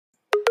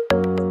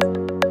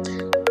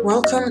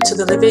Welcome to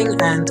the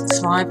Living and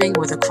Thriving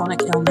with a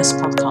Chronic Illness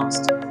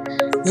podcast.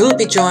 You'll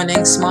be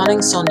joining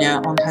Smiling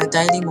Sonia on her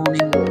daily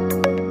morning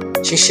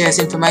walk. She shares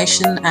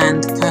information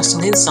and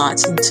personal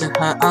insights into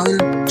her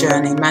own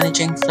journey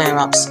managing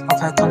flare-ups of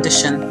her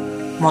condition,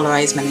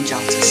 Mollaret's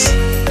meningitis.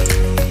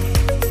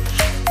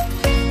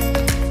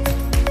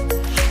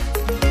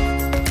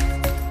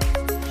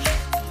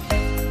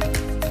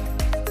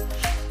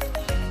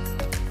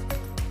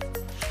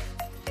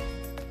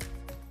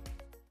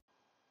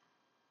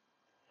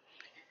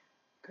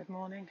 Good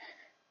morning,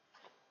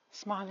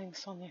 Smiling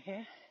Sonia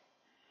here.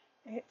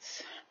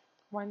 It's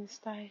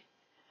Wednesday,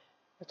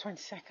 the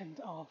 22nd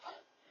of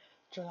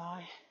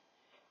July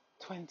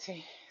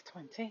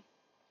 2020.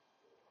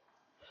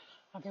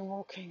 I've been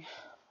walking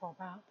for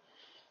about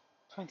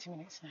 20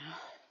 minutes now,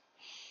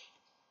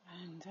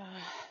 and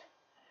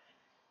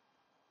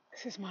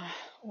this is my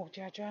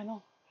audio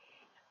journal,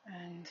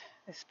 and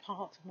this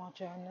part of my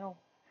journal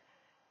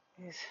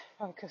is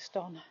focused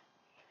on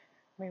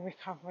me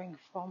recovering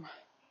from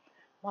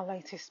my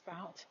latest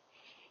bout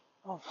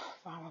of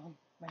viral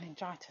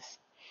meningitis.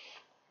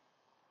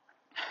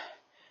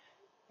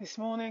 This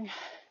morning,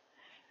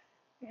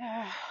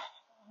 I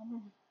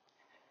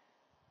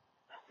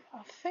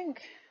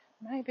think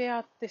maybe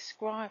I'd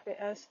describe it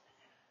as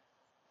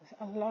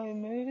a low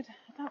mood.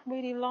 I don't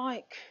really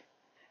like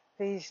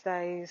these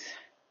days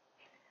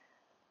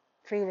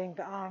feeling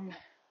that I'm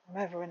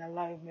ever in a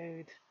low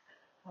mood.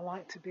 I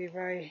like to be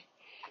very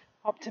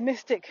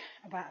optimistic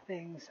about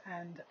things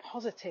and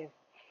positive.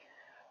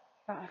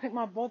 But I think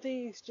my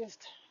body is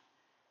just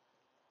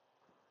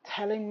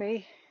telling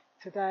me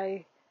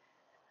today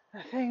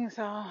that things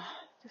are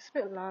just a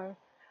bit low.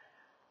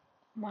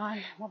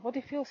 My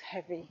body feels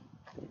heavy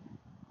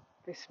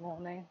this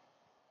morning,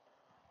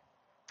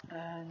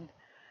 and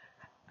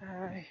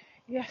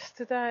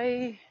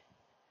yesterday,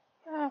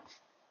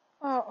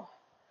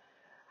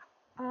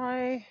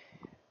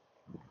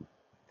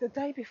 the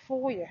day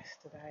before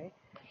yesterday,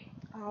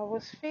 I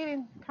was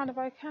feeling kind of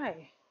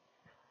okay.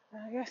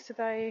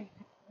 Yesterday,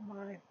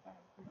 my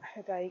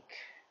headache,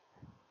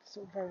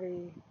 sort of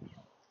very,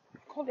 I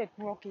call it a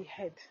groggy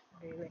head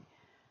really,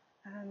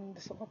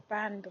 and sort of a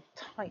band of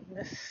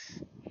tightness,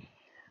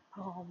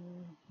 sort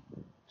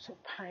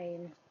of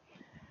pain,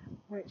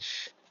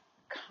 which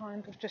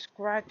kind of just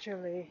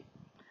gradually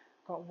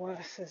got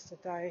worse as the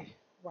day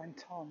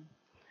went on.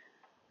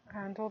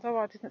 And although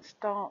I didn't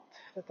start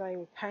the day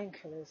with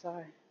painkillers,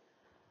 I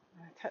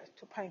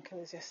took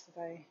painkillers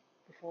yesterday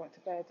before I went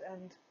to bed,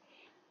 and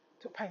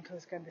took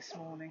painkillers again this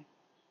morning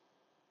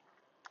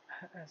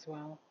as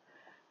well.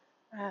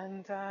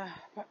 And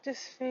but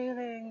just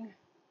feeling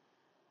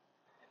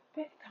a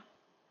bit.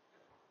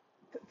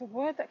 The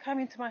word that came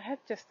into my head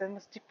just then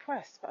was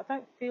depressed, but I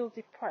don't feel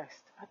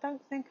depressed. I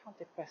don't think I'm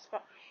depressed,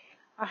 but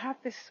I have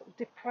this sort of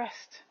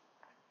depressed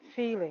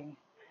feeling.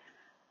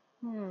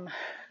 I'm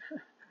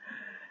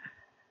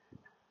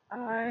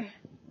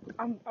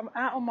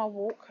out on my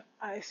walk.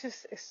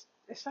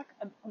 It's like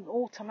an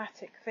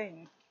automatic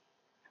thing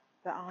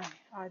that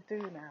I do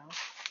now.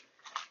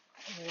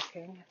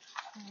 Walking,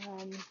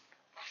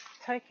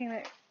 taking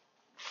it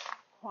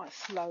quite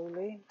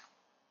slowly.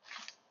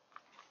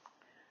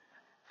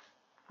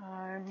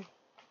 And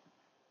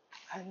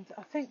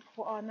I think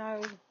what I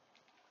know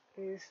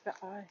is that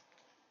I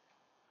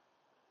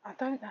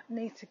don't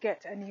need to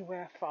get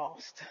anywhere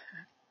fast,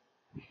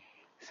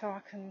 so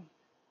I can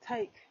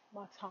take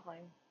my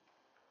time.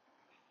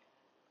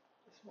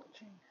 Just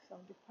watching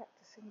somebody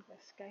practicing their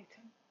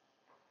skating,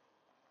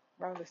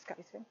 roller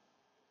skating.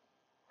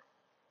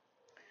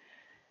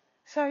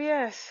 So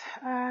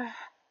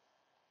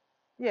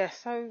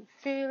so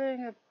feeling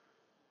a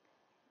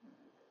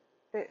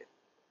bit,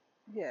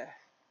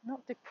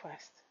 not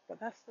depressed, but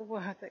that's the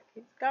word that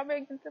keeps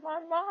coming into my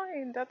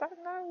mind. I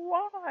don't know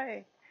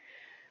why.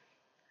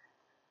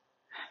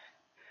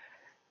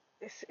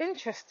 It's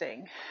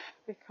interesting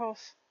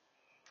because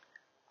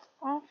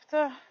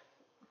after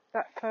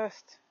that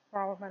first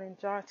viral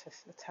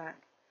meningitis attack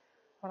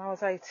when I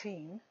was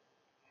 18,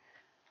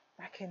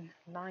 back in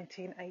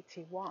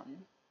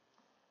 1981,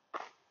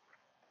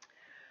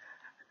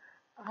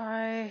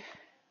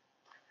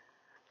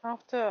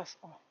 after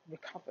I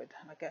recovered,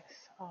 I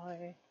guess,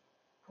 I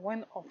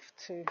went off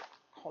to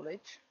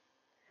college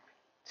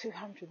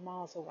 200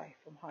 miles away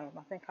from home.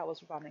 I think I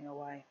was running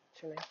away,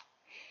 actually.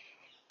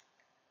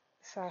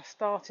 So I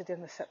started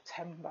in the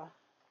September.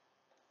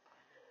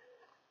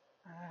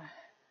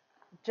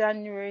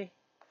 January,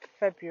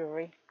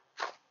 February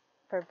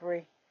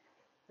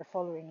the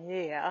following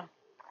year,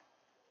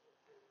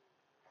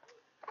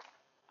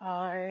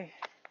 I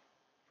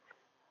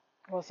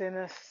was in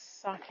a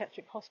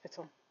psychiatric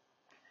hospital.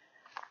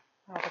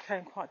 I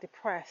became quite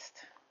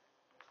depressed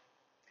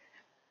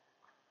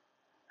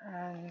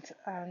and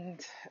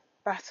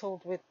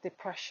battled with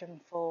depression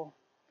for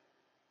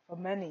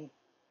many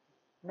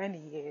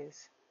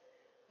years,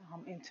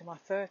 into my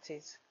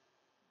 30s,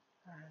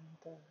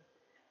 and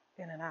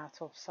in and out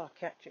of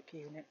psychiatric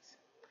units.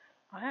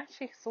 I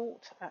actually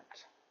thought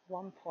at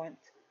one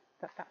point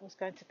that was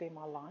going to be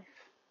my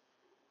life,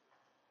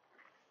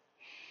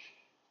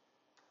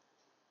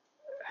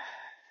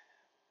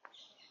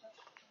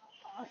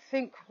 I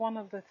think one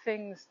of the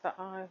things that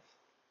I've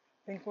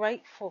been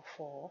grateful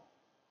for,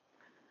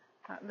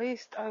 at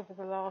least over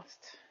the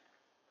last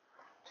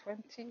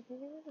 20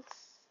 years,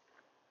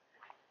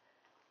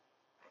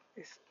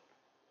 is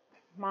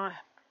that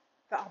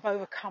I've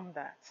overcome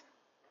that.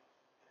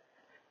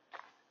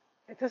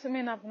 It doesn't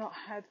mean I've not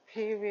had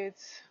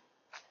periods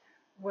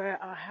where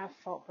I have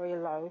felt very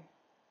low.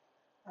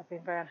 I've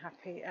been very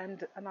unhappy,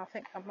 and I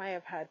think I may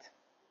have had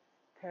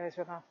periods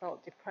when I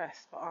felt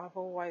depressed, but I've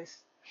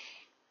always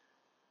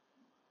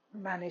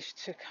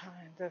managed to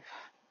kind of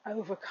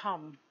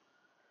overcome.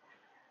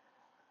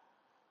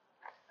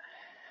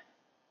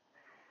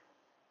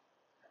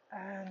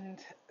 And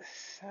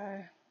so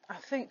I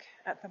think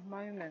at the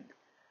moment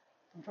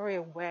I'm very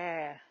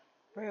aware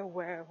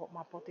of what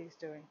my body's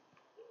doing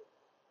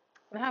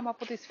and how my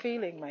body's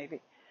feeling maybe.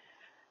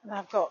 And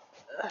I've got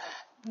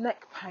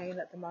neck pain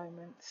at the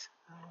moment.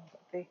 I've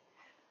got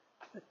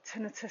the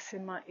tinnitus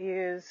in my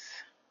ears.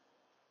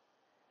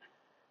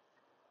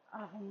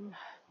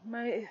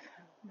 Maybe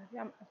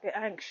I'm a bit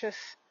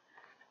anxious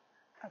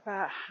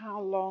about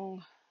how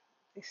long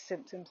these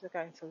symptoms are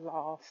going to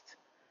last.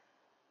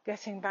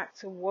 Getting back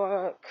to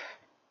work,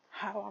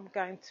 how I'm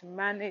going to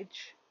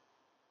manage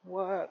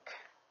work.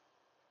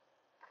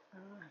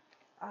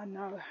 I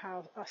know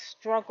how I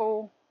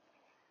struggle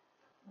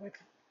with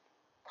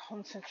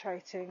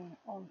concentrating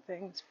on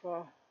things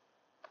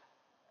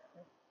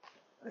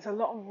there's a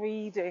lot of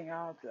reading.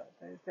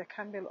 There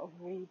can be a lot of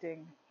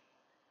reading,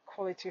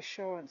 quality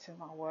assurance in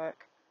my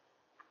work,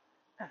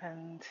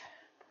 and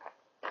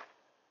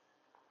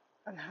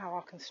how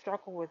I can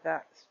struggle with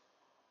that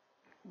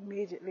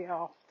immediately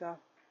after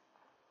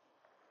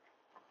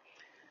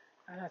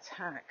an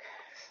attack.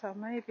 So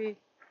maybe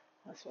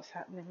that's what's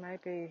happening.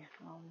 Maybe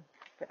I'm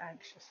a bit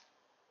anxious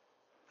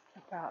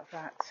about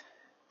that.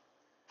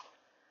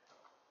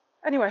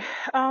 Anyway,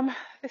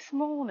 this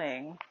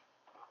morning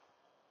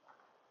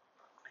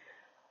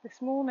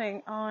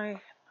I'm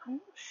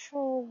not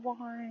sure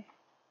why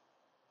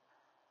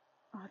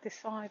I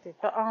decided,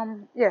 but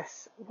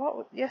yes,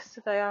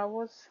 yesterday I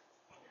was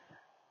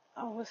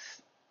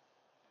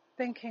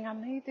thinking I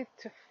needed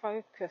to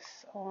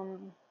focus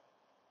on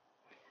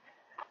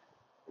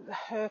the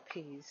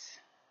herpes,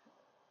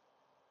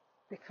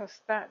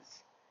 because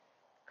that's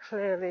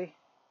clearly,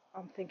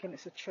 I'm thinking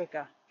it's a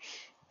trigger.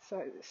 So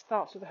it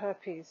starts with the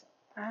herpes.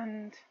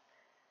 And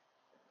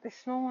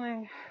this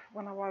morning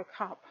when I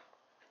woke up,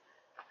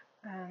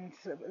 and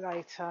a bit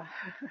later,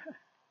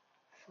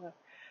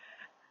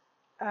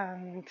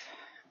 and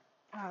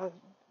I was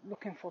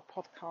looking for a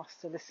podcast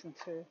to listen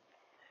to,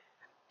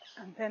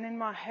 and then in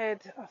my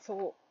head I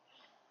thought,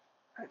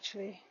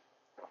 actually,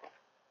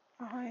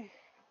 I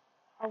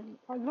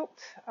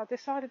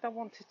decided I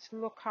wanted to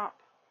look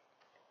up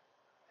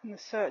in the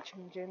search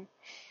engine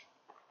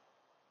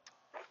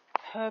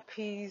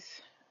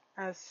herpes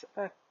as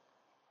a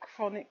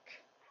chronic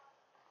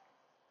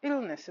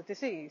illness, a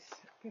disease,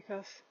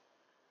 because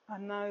I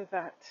know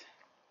that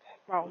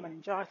viral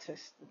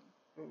meningitis,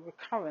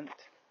 recurrent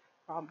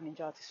viral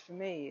meningitis for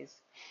me, is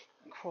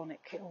a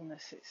chronic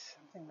illness. It's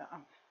something that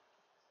I'm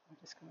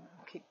just going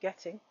to keep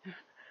getting.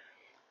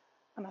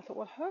 And I thought,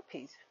 well,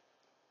 herpes.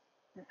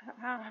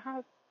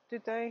 How do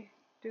they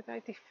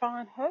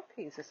define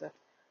herpes as a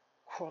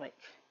chronic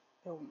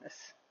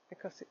illness?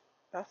 Because it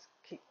does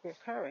keep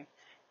recurring.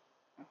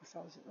 Because I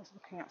was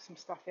looking at some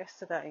stuff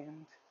yesterday,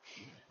 and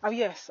oh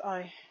yes,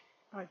 I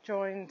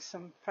joined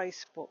some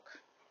Facebook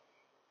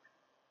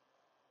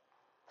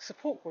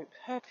support groups,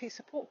 herpes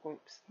support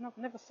groups, and I've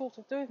never thought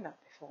of doing that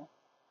before.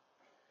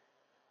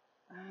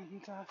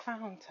 And I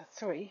found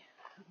 3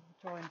 and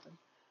joined them.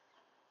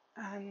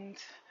 And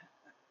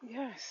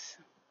yes,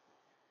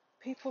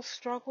 people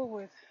struggle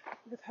with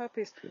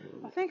herpes.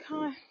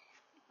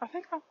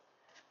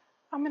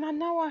 I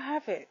know I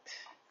have it,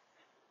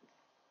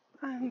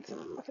 and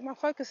I think my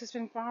focus has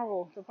been the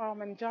viral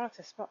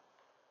meningitis, but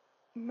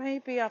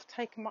maybe I've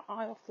taken my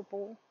eye off the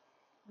ball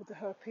with the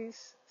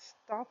herpes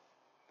stuff.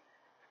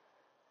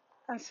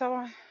 And so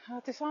I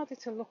decided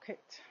to look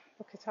it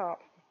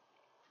up.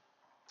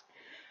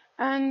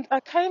 And I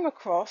came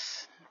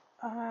across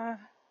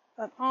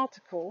an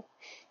article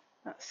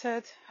that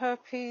said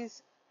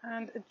herpes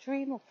and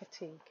adrenal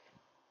fatigue.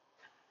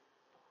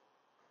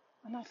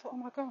 And I thought, oh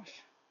my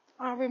gosh,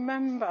 I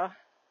remember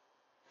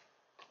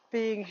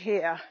being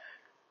here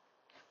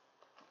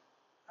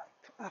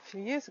a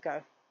few years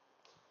ago.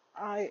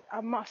 I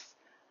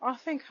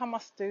think I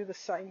must do the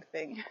same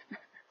thing.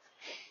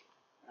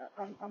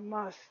 I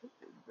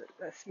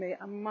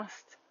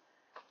must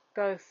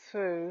go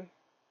through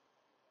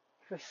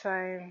the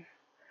same.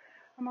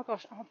 Oh my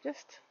gosh,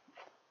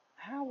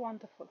 how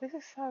wonderful.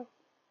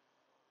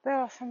 There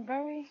are some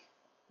very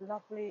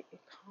lovely,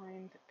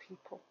 kind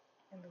people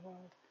in the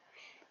world.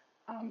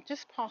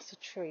 Just past a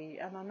tree,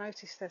 and I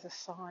noticed there's a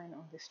sign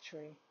on this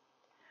tree.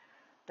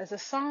 There's a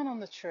sign on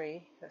the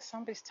tree that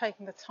somebody's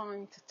taken the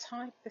time to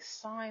type this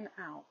sign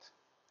out.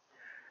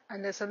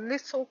 And there's a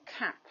little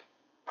cap,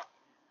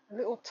 a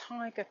little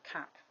tiger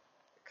cap,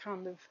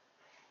 kind of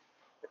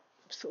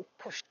sort of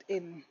pushed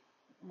in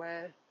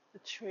where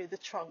the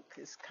trunk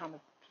is kind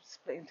of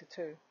split into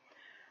two.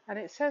 And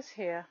it says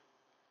here,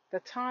 the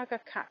tiger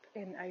cap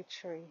in a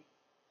tree.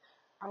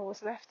 I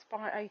was left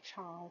by a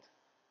child,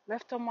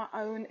 left on my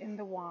own in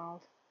the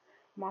wild.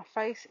 My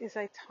face is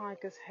a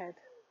tiger's head,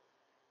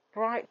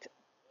 bright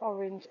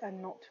orange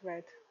and not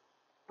red.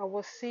 I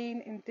was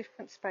seen in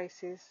different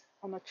spaces,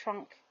 on a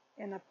trunk,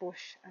 in a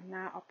bush, and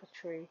now up a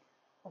tree,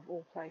 of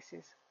all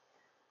places.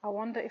 I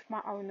wonder if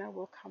my owner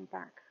will come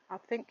back. I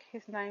think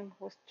his name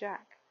was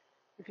Jack.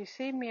 If you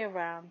see me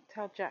around,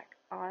 tell Jack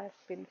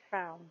I've been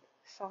found.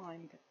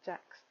 Signed,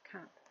 Jack's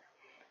cat.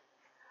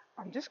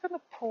 I'm just going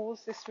to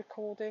pause this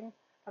recording,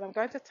 and I'm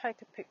going to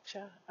take a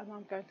picture, and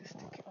I'm going to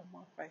stick it on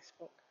my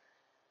Facebook.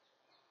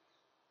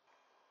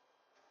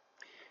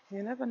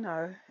 You never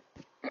know,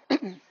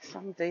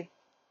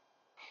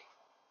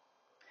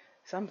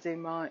 somebody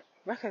might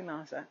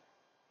recognise that.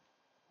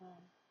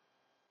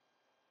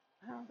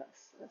 Oh,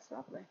 that's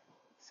lovely.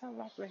 It's so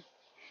lovely.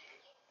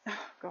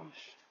 Oh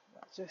gosh,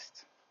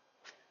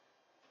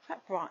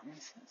 that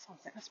brightens. That's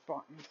something. That's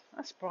brightened me.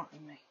 That's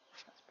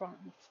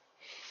brightened.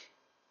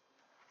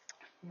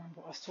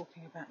 Remember what I was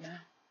talking about now.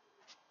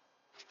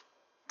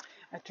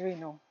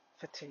 Adrenal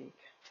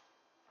fatigue.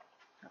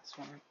 That's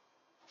right.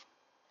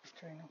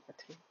 Adrenal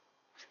fatigue.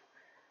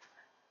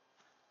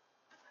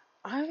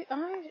 I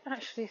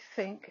actually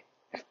think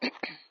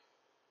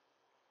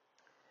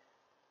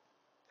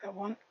that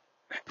one.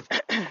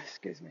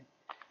 Excuse me.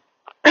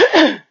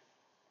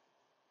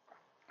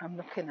 I'm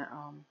looking at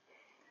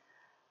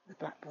the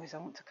blackberries. I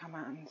want to come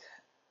out and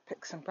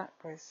pick some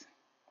blackberries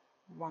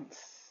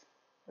once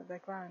that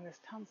they're growing. There's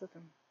tons of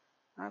them.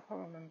 I hope I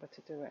remember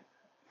to do it.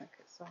 I think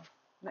it's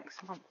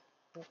next month,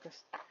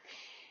 August.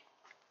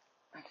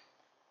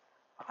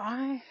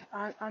 I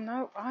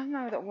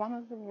know that one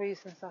of the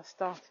reasons I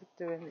started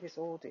doing these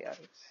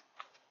audios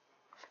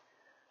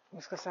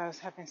was because I was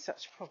having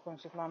such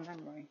problems with my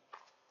memory,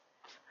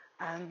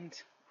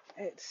 and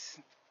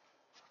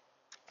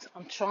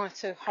I'm trying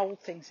to hold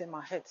things in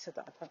my head so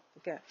that I don't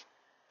forget.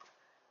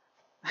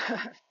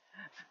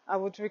 I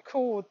would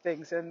record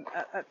things, and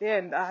at the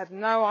end I had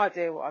no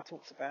idea what I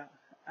talked about.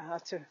 I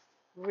had to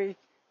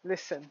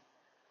re-listen.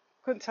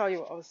 Couldn't tell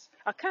you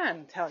I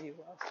can tell you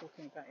what I was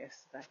talking about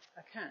yesterday.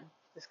 I can.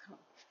 Just can't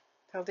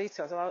tell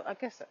details. Well, I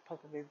guess that's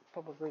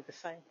probably the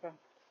same for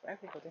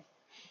everybody.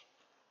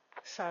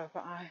 So,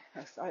 but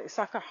it's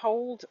like I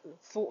hold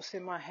thoughts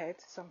in my head.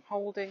 So I'm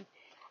holding,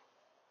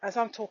 as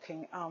I'm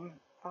talking,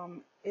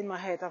 in my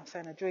head I'm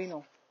saying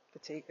adrenal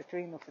fatigue,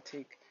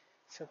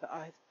 so that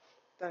I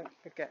don't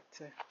forget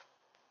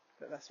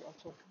that that's what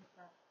I'm talking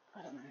about.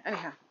 I don't know.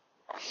 Anyhow,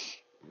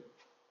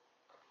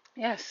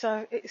 yeah.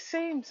 So it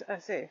seems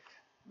as if,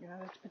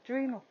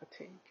 adrenal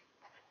fatigue.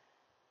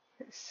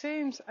 It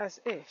seems as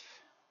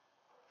if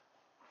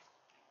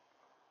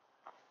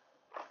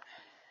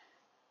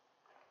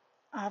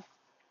I've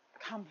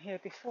come here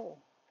before,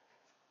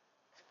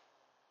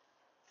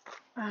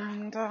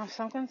 and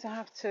so I'm going to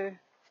have to.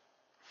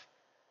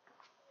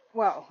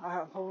 Well, I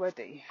have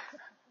already.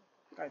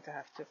 I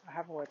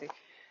have already.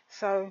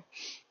 So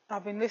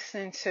I've been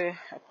listening to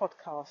a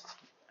podcast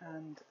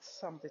and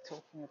somebody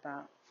talking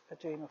about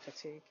adrenal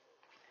fatigue,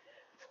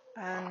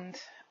 and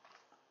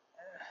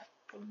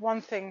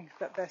one thing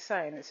that they're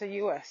saying, it's a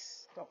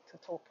US doctor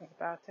talking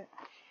about it,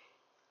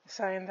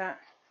 saying that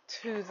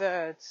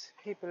 2/3,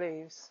 he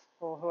believes,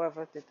 or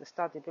whoever did the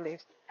study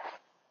believes,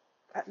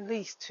 at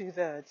least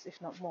 2/3,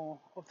 if not more,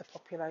 of the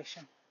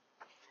population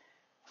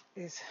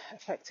is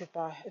affected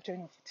by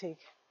adrenal fatigue,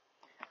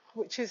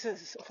 which is a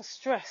sort of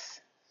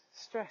stress.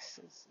 Stress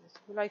is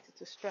related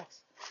to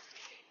stress.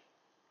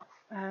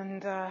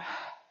 And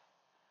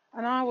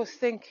I was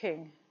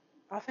thinking,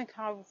 I think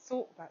I've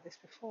thought about this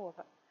before,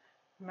 that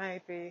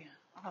maybe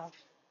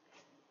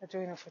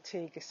adrenal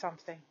fatigue is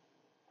something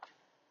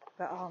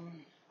that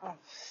I've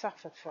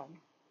suffered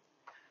from.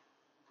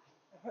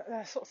 But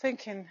they're sort of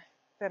thinking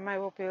there may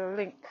well be a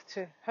link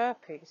to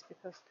herpes,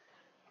 because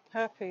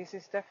herpes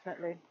is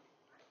definitely,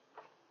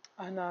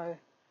 I know,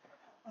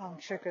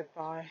 triggered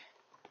by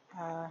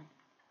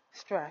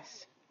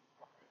stress.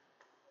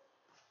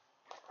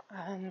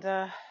 And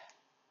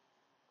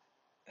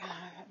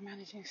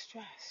managing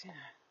stress,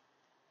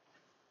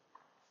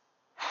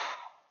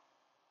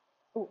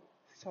 Oh,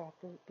 so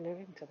I blew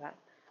into that.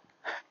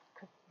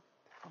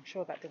 I'm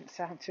sure that didn't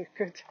sound too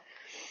good.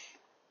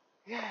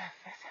 Yeah,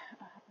 but,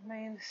 I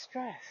mean,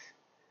 stress.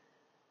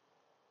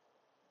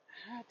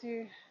 How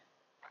do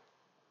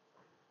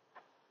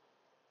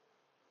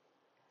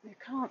you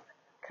can't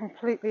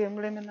completely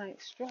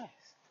eliminate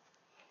stress.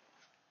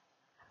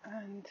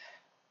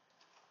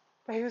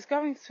 But he was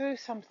going through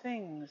some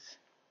things.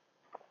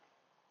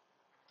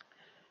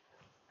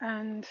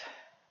 And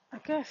I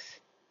guess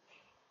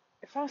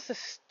if I was to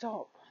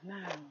stop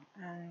now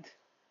and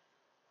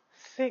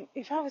think,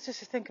 if I was just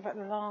to think about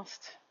the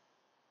last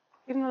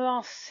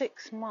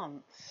 6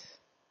 months,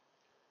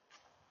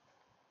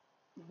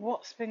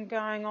 what's been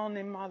going on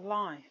in my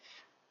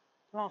life,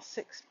 last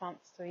 6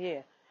 months to a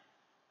year.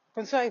 I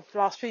can say the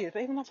last few years,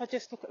 but even if I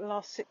just look at the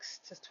last 6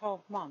 to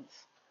 12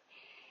 months,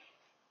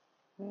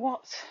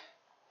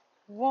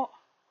 what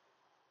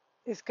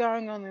is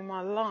going on in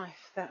my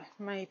life that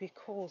may be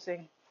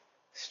causing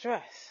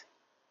stress.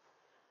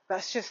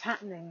 That's just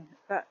happening.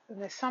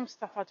 And there's some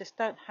stuff I just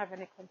don't have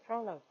any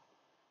control over.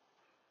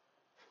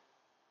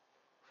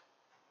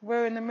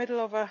 We're in the middle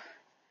of a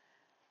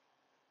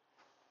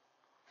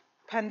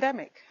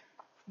pandemic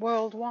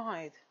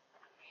worldwide.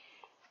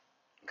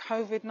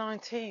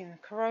 COVID-19,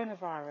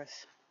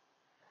 coronavirus.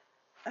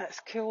 That's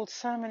killed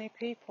so many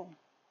people.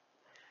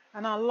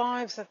 And our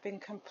lives have been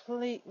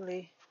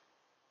completely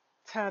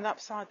turned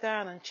upside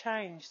down and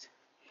changed.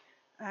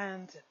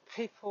 And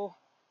people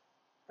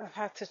have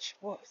had to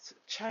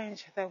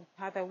change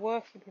how they're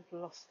working. People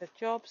lost their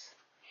jobs.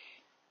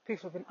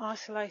 People have been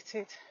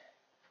isolated.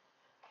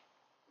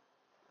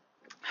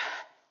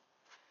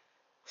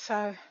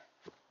 So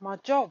my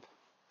job,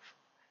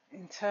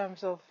 in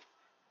terms of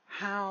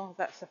how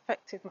that's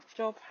affected my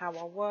job, how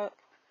I work,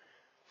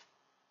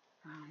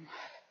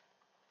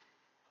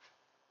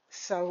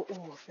 so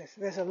all of this,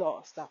 there's a lot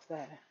of stuff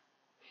there.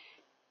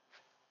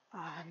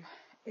 I'm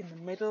in the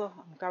middle,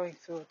 I'm going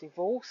through a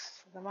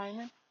divorce at the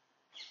moment.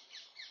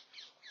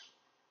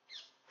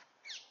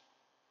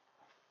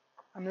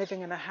 I'm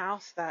living in a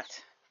house that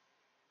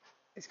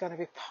is going to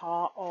be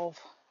part of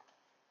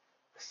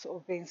sort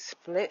of being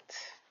split.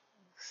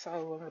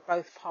 So when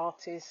both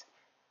parties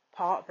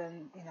part,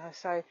 then,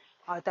 so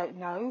I don't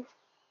know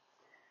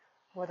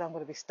whether I'm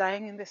going to be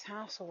staying in this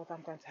house or whether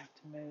I'm going to have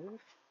to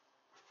move.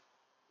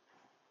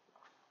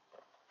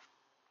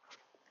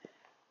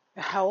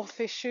 The health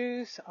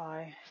issues,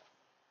 I've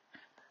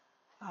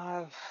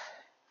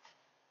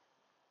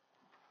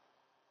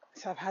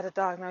had a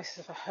diagnosis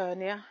of a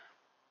hernia.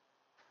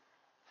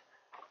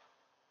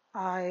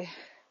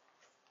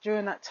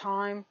 During that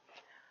time,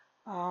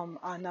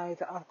 I know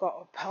that I've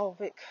got a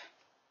pelvic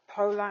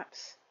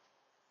prolapse.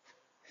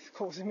 It's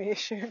causing me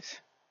issues.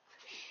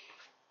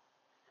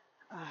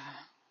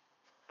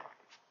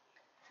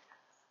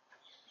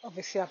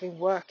 Obviously, I've been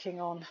working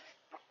on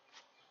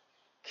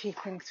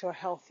keeping to a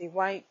healthy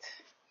weight,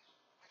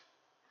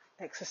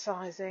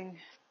 exercising.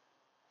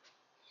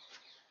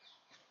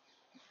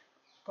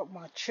 Got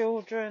my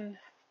children,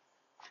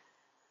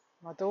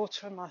 my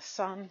daughter and my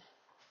son,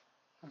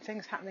 and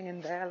things happening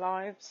in their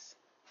lives.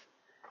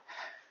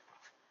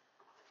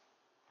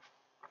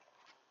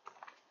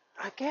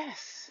 I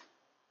guess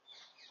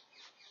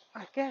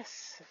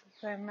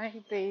there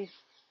may be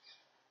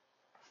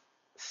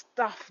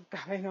stuff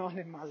going on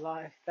in my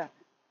life that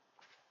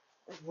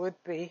would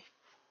be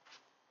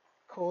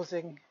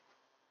causing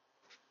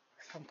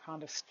some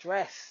kind of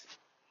stress.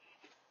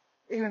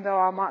 Even though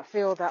I might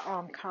feel that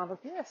I'm kind of,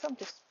 I'm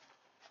just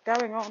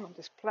going on, I'm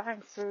just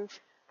playing through,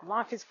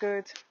 life is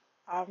good,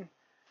 I'm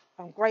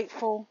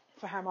grateful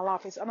for how my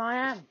life is, and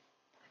I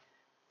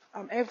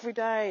am. Every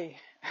day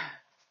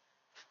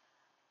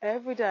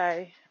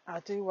I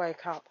do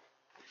wake up,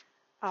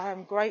 I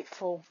am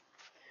grateful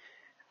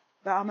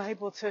that I'm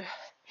able to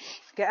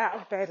get out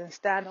of bed and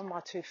stand on my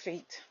 2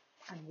 feet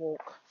and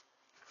walk.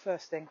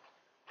 First thing.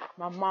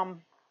 My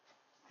mum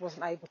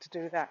wasn't able to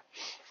do that.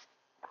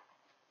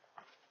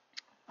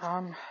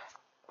 I'm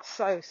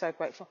so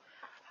grateful.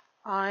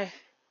 I'm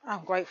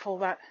grateful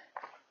that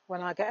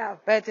when I get out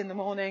of bed in the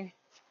morning,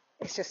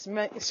 it's just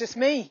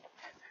me.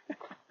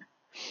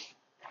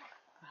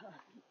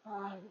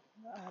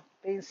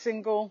 Being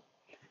single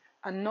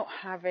and not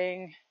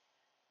having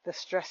the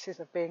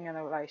stresses of being in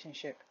a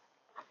relationship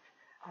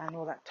and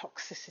all that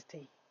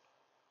toxicity.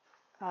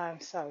 I'm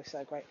so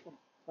grateful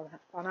for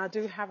that. And I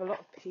do have a lot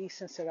of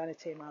peace and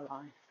serenity in my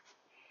life.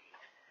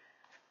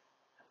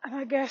 And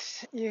I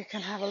guess you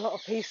can have a lot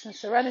of peace and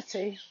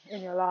serenity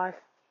in your life,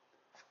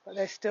 but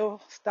there's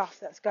still stuff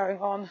that's going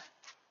on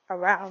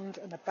around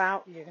and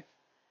about you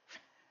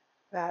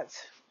that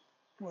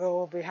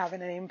will be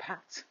having an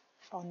impact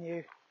on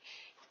you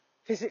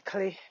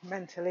physically,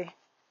 mentally,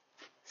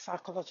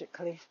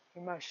 psychologically,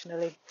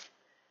 emotionally,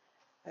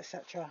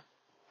 etc.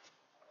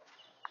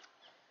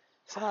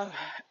 So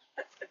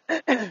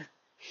I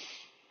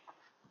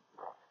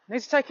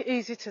need to take it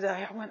easy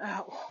today. I went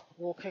out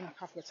walking a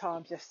couple of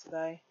times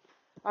yesterday.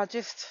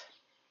 And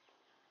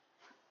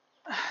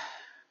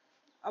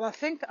I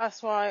think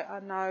that's why I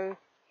know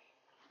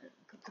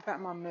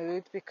about my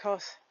mood,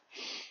 because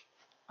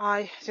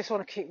I just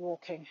want to keep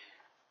walking.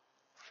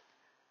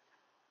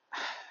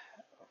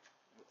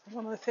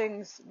 One of the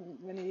things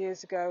many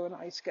years ago when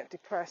I used to get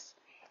depressed,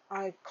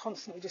 I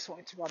constantly just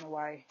wanted to run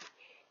away.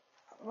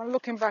 When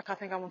looking back, I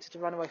think I wanted to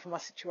run away from my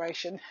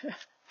situation.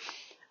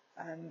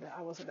 And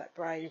I wasn't that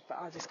brave,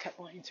 but I just kept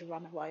wanting to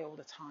run away all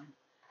the time.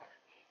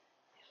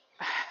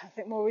 I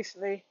think more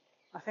recently,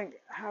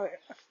 how it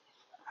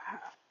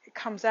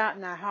comes out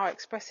now, how I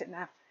express it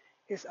now,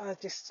 is I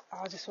just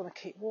want to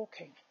keep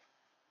walking.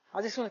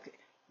 I just want to, a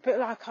bit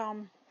like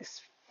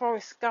it's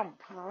Forrest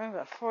Gump, and I remember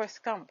that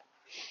Forrest Gump,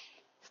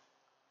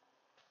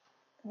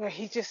 where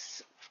he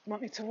just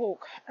wanted me to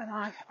walk, and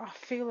I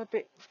feel a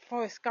bit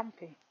Forrest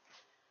Gumpy.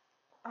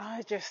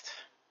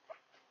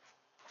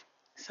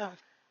 So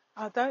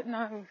I don't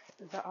know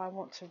that I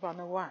want to run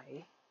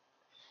away,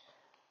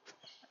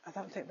 I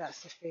don't think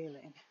that's the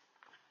feeling,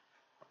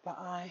 but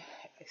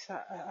it's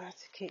that I have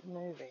to keep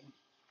moving.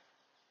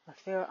 I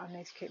feel I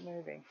need to keep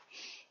moving,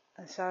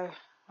 and so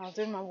I'll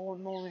do my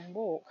morning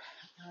walk,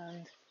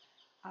 and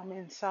I'm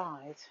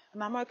inside,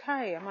 and I'm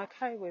okay. I'm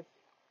okay with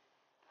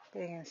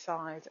being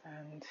inside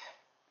and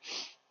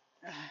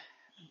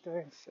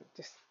doing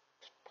just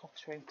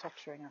tottering,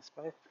 I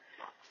suppose.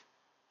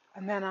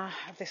 And then I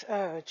have this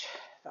urge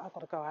that I've got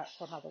to go out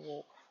for another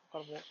walk. I've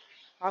got to walk.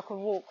 I can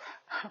walk,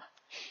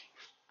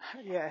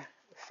 yeah.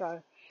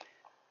 So,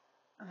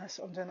 and that's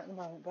what I'm doing at the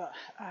moment. But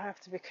I have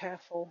to be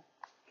careful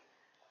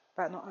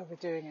about not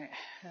overdoing it.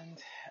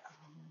 And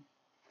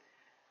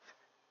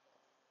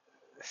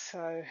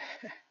so,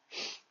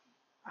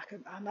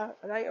 I know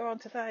later on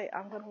today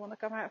I'm going to want to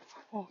come out for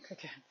a walk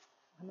again.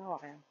 I know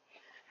I am.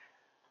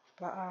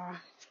 But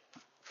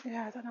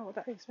yeah, I don't know what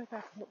that is. Maybe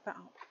I can look that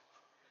up.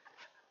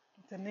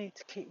 The need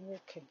to keep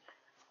walking.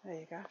 There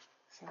you go.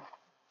 So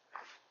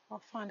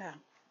I'll find out.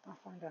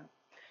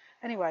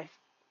 Anyway,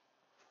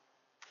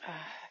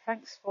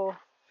 thanks for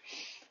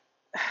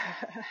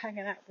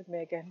hanging out with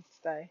me again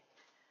today.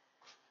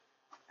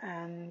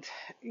 And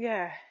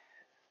yeah.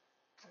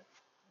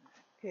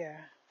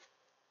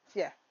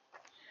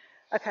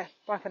 Okay,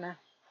 bye for now.